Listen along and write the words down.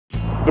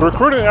The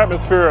recruiting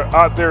atmosphere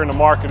out there in the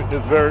market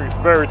is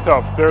very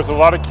tough. There's a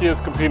lot of kids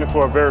competing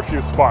for a very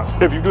few spots.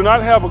 If you do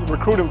not have a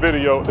recruiting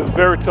video, it's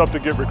very tough to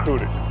get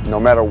recruited. No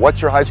matter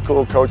what your high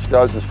school coach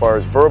does as far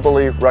as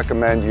verbally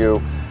recommend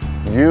you,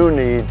 you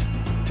need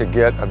to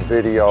get a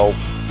video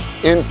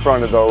in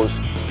front of those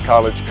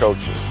college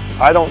coaches.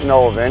 I don't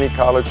know of any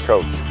college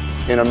coach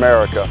in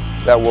America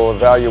that will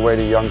evaluate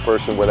a young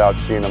person without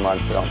seeing them on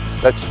film.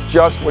 That's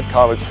just what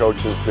college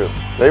coaches do.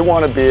 They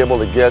want to be able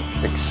to get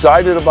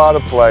excited about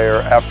a player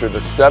after the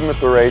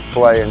 7th or 8th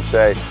play and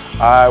say,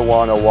 I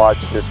want to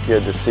watch this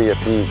kid to see if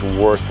he's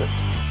worth it.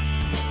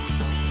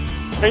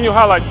 In your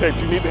highlight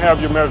tapes, you need to have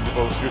your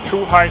measurables, your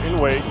true height and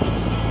weight,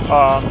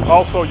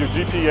 also your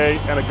GPA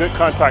and a good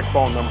contact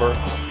phone number.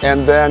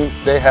 And then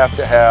they have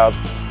to have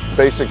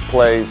basic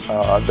plays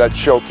that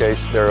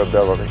showcase their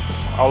ability.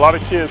 A lot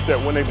of kids that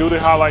when they do their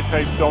highlight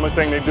tapes, the only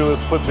thing they do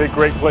is put their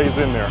great plays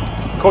in there.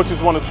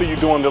 Coaches want to see you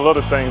doing the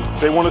little things.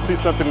 They want to see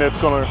something that's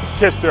going to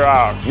catch their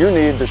eye. You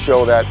need to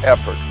show that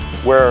effort,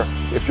 where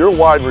if you're a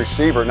wide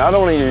receiver, not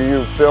only are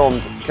you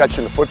filmed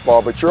catching the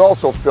football, but you're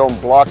also filmed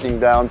blocking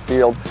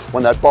downfield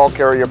when that ball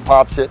carrier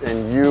pops it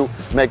and you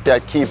make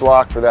that key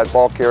block for that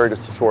ball carrier to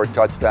score a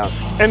touchdown.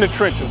 In the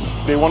trenches,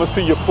 they want to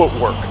see your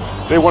footwork.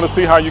 They want to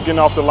see how you're getting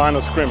off the line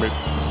of scrimmage.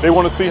 They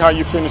want to see how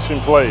you're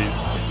finishing plays.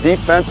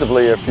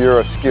 Defensively, if you're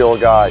a skill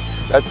guy,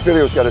 that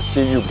video's got to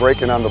see you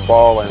breaking on the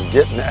ball and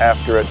getting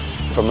after it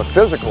from a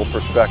physical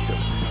perspective.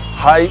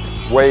 Height,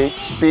 weight,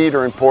 speed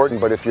are important,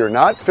 but if you're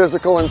not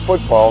physical in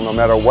football, no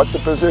matter what the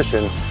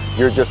position,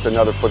 you're just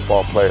another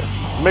football player.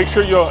 Make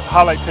sure your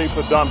highlight tapes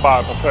are done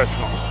by a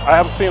professional. I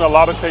have seen a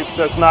lot of tapes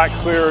that's not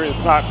clear,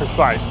 it's not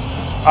precise.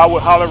 I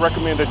would highly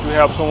recommend that you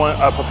have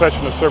a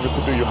professional service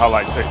to do your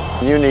highlight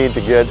tape. You need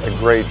to get a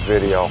great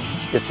video.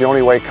 It's the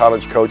only way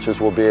college coaches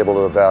will be able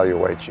to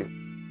evaluate you.